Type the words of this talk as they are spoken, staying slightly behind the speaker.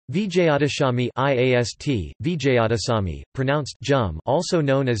Vijayadashami IAST, Vijayadashami, pronounced Jum, also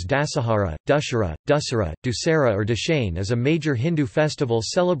known as Dasahara, Dussehra, Dussehra, Dussehra or Dashain, is a major Hindu festival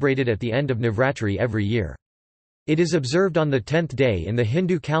celebrated at the end of Navratri every year. It is observed on the 10th day in the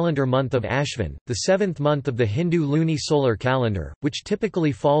Hindu calendar month of Ashvin, the 7th month of the Hindu luni-solar calendar, which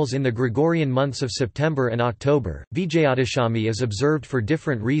typically falls in the Gregorian months of September and October. Vijayadashami is observed for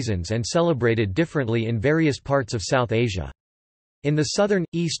different reasons and celebrated differently in various parts of South Asia. In the southern,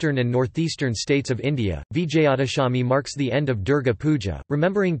 eastern and northeastern states of India, Vijayadashami marks the end of Durga Puja,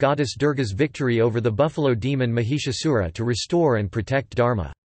 remembering goddess Durga's victory over the buffalo demon Mahishasura to restore and protect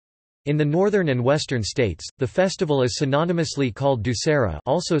Dharma. In the northern and western states, the festival is synonymously called Dussehra,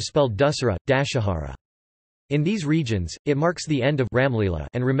 also spelled Dussehra, Dashahara. In these regions, it marks the end of Ramlila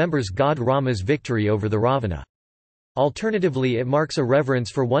and remembers God Rama's victory over the Ravana. Alternatively, it marks a reverence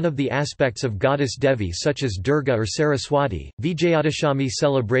for one of the aspects of goddess Devi such as Durga or Saraswati. Vijayadashami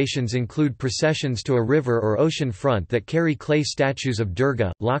celebrations include processions to a river or ocean front that carry clay statues of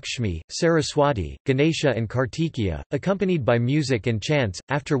Durga, Lakshmi, Saraswati, Ganesha and Kartikeya, accompanied by music and chants,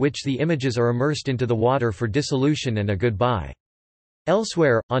 after which the images are immersed into the water for dissolution and a goodbye.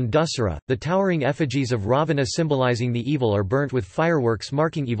 Elsewhere, on Dussehra, the towering effigies of Ravana symbolizing the evil are burnt with fireworks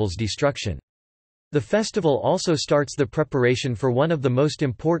marking evil's destruction. The festival also starts the preparation for one of the most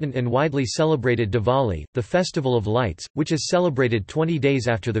important and widely celebrated Diwali, the Festival of Lights, which is celebrated 20 days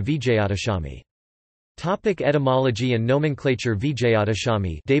after the Vijayadashami. Etymology and nomenclature.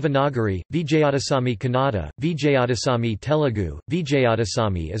 Vijayadashami Devanagari, Vijayadashami Kannada, Vijayadashami Telugu.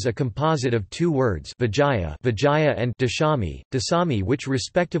 Vijayadashami is a composite of two words Vijaya, Vijaya and Dashami, Dasami, which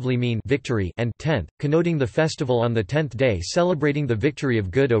respectively mean victory and 10th, connoting the festival on the 10th day celebrating the victory of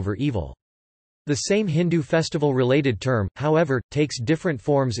good over evil. The same Hindu festival-related term, however, takes different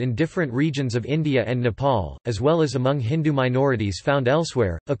forms in different regions of India and Nepal, as well as among Hindu minorities found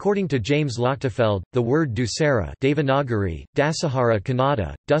elsewhere. According to James Lochtefeld, the word Dussehra Devanagari, Dasahara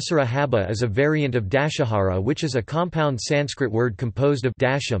Kannada, Dussehra Haba is a variant of Dashahara, which is a compound Sanskrit word composed of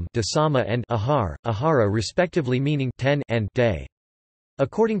dasham dasama and ahar, ahara respectively meaning 10 and day.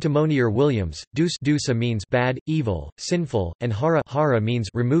 According to Monier Williams, dusa means bad, evil, sinful, and hara means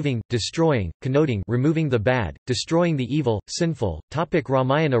removing, destroying, connoting removing the bad, destroying the evil, sinful.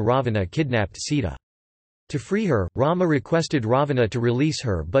 Ramayana. Ravana kidnapped Sita. To free her, Rama requested Ravana to release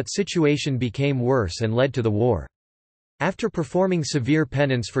her, but situation became worse and led to the war. After performing severe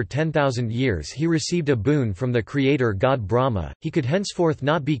penance for 10,000 years, he received a boon from the creator god Brahma: he could henceforth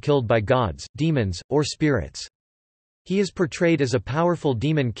not be killed by gods, demons, or spirits. He is portrayed as a powerful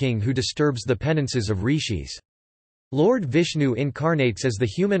demon king who disturbs the penances of rishis. Lord Vishnu incarnates as the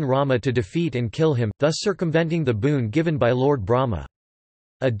human Rama to defeat and kill him, thus circumventing the boon given by Lord Brahma.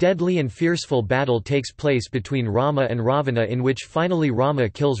 A deadly and fearful battle takes place between Rama and Ravana, in which finally Rama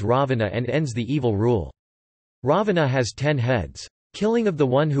kills Ravana and ends the evil rule. Ravana has 10 heads. Killing of the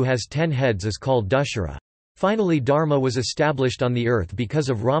one who has 10 heads is called Dussehra. Finally, Dharma was established on the earth because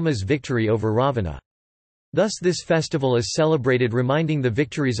of Rama's victory over Ravana. Thus this festival is celebrated reminding the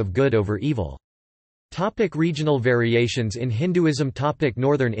victories of good over evil. Regional variations in Hinduism.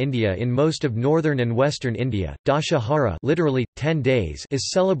 Northern India. In most of northern and western India, Dashahara, literally 10 days,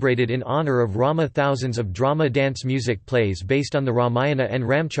 is celebrated in honor of Rama. Thousands of drama dance music plays based on the Ramayana and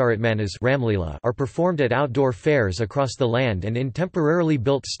Ramcharitmanas Ramlila are performed at outdoor fairs across the land and in temporarily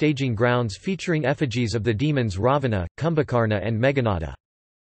built staging grounds featuring effigies of the demons Ravana, Kumbhakarna and Meghanada.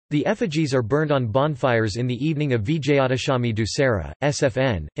 The effigies are burned on bonfires in the evening of Vijayadashami. Dussehra,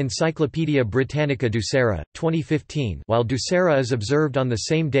 SFN, Encyclopaedia Britannica. Dussehra, 2015. While Dussehra is observed on the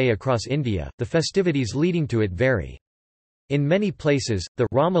same day across India, the festivities leading to it vary. In many places, the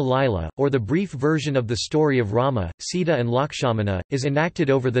Rama Lila, or the brief version of the story of Rama, Sita and Lakshmana, is enacted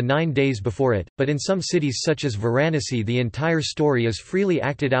over the 9 days before it, but in some cities such as Varanasi the entire story is freely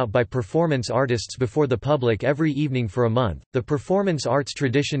acted out by performance artists before the public every evening for a month. The performance arts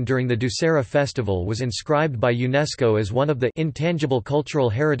tradition during the Dussehra festival was inscribed by UNESCO as one of the intangible cultural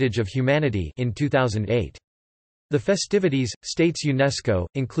heritage of humanity in 2008. The festivities, states UNESCO,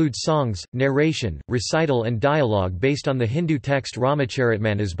 include songs, narration, recital and dialogue based on the Hindu text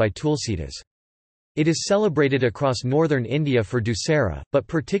Ramacharitmanas by Tulsidas. It is celebrated across northern India for Dussehra, but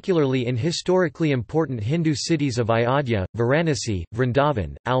particularly in historically important Hindu cities of Ayodhya, Varanasi,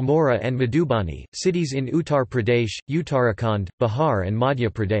 Vrindavan, Almora and Madhubani, cities in Uttar Pradesh, Uttarakhand, Bihar and Madhya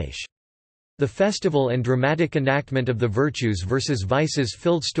Pradesh. The festival and dramatic enactment of the virtues versus vices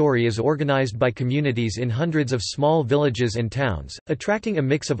filled story is organized by communities in hundreds of small villages and towns, attracting a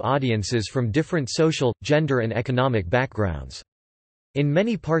mix of audiences from different social, gender and economic backgrounds. In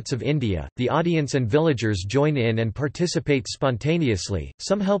many parts of India, the audience and villagers join in and participate spontaneously,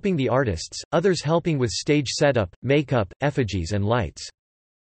 some helping the artists, others helping with stage setup, makeup, effigies and lights.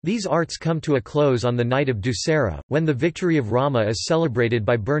 These arts come to a close on the night of Dussehra, when the victory of Rama is celebrated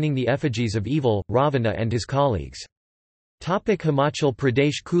by burning the effigies of evil, Ravana and his colleagues. Himachal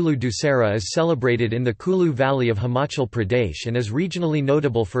Pradesh Kulu Dussehra is celebrated in the Kulu Valley of Himachal Pradesh and is regionally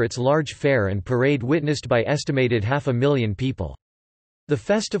notable for its large fair and parade witnessed by estimated 500,000 people. The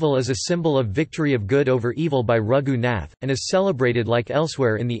festival is a symbol of victory of good over evil by Raghu Nath, and is celebrated like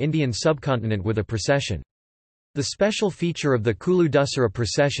elsewhere in the Indian subcontinent with a procession. The special feature of the Kulu Dussehra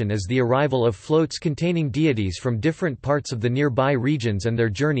procession is the arrival of floats containing deities from different parts of the nearby regions and their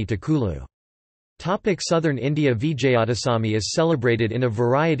journey to Kulu. Southern India Vijayadashami is celebrated in a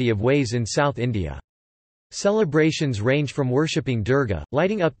variety of ways in South India. Celebrations range from worshipping Durga,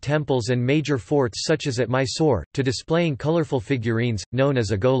 lighting up temples and major forts such as at Mysore, to displaying colourful figurines, known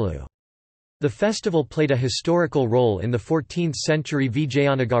as agolu. The festival played a historical role in the 14th-century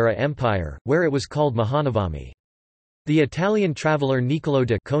Vijayanagara Empire, where it was called Mahanavami. The Italian traveller Niccolò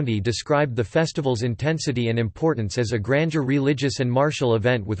de' Conti described the festival's intensity and importance as a grandeur religious and martial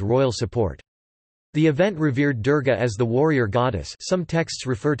event with royal support. The event revered Durga as the warrior goddess. Some texts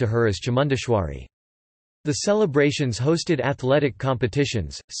refer to her as Chamundeshwari. The celebrations hosted athletic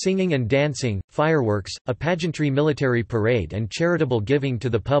competitions, singing and dancing, fireworks, a pageantry military parade, and charitable giving to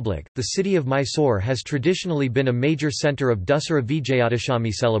the public. The city of Mysore has traditionally been a major centre of Dussehra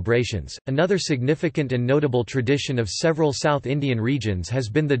Vijayadashami celebrations. Another significant and notable tradition of several South Indian regions has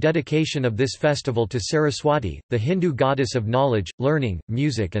been the dedication of this festival to Saraswati, the Hindu goddess of knowledge, learning,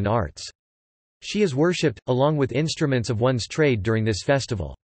 music, and arts. She is worshipped, along with instruments of one's trade during this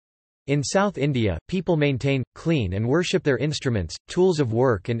festival. In South India, people maintain, clean and worship their instruments, tools of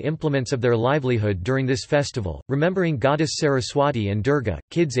work and implements of their livelihood during this festival. Remembering goddess Saraswati and Durga,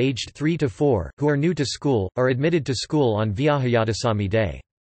 kids aged 3 to 4, who are new to school, are admitted to school on Vijayadashami day.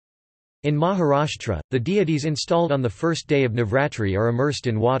 In Maharashtra, the deities installed on the first day of Navratri are immersed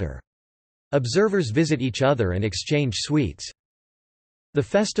in water. Observers visit each other and exchange sweets. The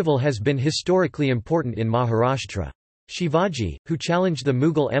festival has been historically important in Maharashtra. Shivaji, who challenged the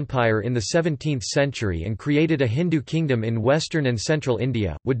Mughal Empire in the 17th century and created a Hindu kingdom in western and central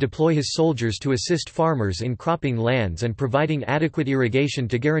India, would deploy his soldiers to assist farmers in cropping lands and providing adequate irrigation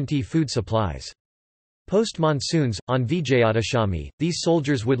to guarantee food supplies. Post-monsoons, on Vijayadashami, these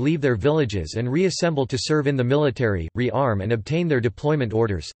soldiers would leave their villages and reassemble to serve in the military, re-arm and obtain their deployment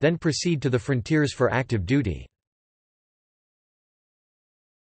orders, then proceed to the frontiers for active duty.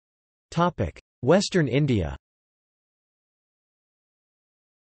 Western India.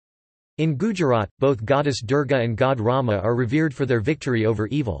 In Gujarat, both goddess Durga and god Rama are revered for their victory over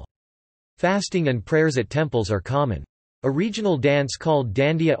evil. Fasting and prayers at temples are common. A regional dance called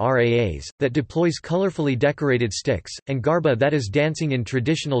Dandiya Ras, that deploys colorfully decorated sticks, and Garba, that is dancing in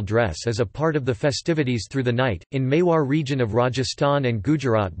traditional dress, is a part of the festivities through the night. In Mewar region of Rajasthan and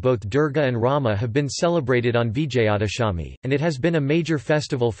Gujarat, both Durga and Rama have been celebrated on Vijayadashami, and it has been a major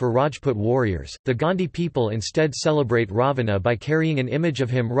festival for Rajput warriors. The Gandhi people instead celebrate Ravana by carrying an image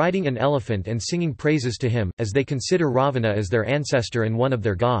of him riding an elephant and singing praises to him, as they consider Ravana as their ancestor and one of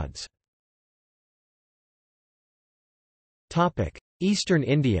their gods. Eastern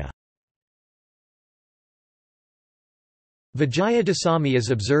India. Vijayadashami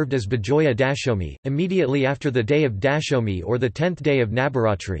is observed as Bijoya Dashami, immediately after the day of Dashami or the 10th day of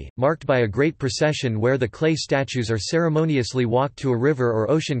Navaratri, marked by a great procession where the clay statues are ceremoniously walked to a river or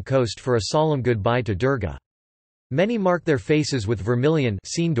ocean coast for a solemn goodbye to Durga. Many mark their faces with vermilion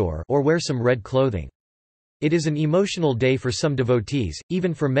or wear some red clothing. It is an emotional day for some devotees,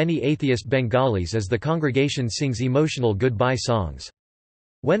 even for many atheist Bengalis, as the congregation sings emotional goodbye songs.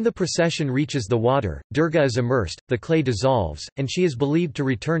 When the procession reaches the water, Durga is immersed, the clay dissolves, and she is believed to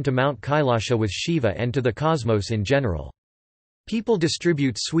return to Mount Kailasha with Shiva and to the cosmos in general. People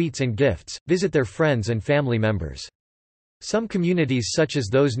distribute sweets and gifts, visit their friends and family members. Some communities such as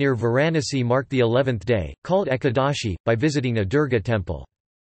those near Varanasi mark the 11th day, called Ekadashi, by visiting a Durga temple.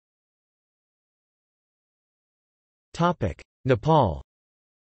 Nepal.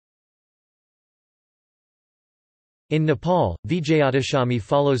 In Nepal, Vijayadashami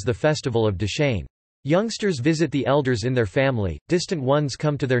follows the festival of Dashain. Youngsters visit the elders in their family, distant ones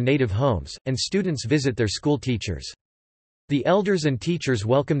come to their native homes, and students visit their school teachers. The elders and teachers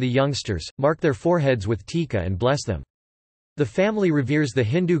welcome the youngsters, mark their foreheads with tika and bless them. The family reveres the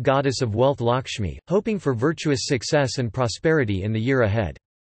Hindu goddess of wealth Lakshmi, hoping for virtuous success and prosperity in the year ahead.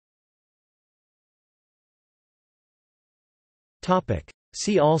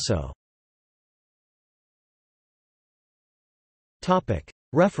 See also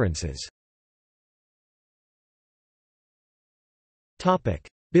References.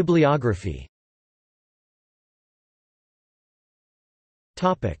 Bibliography.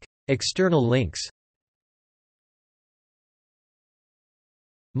 External links.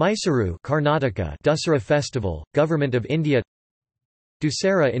 Mysuru, Karnataka, Dussehra Festival, Government of India.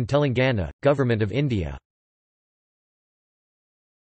 Dussehra in Telangana, Government of India.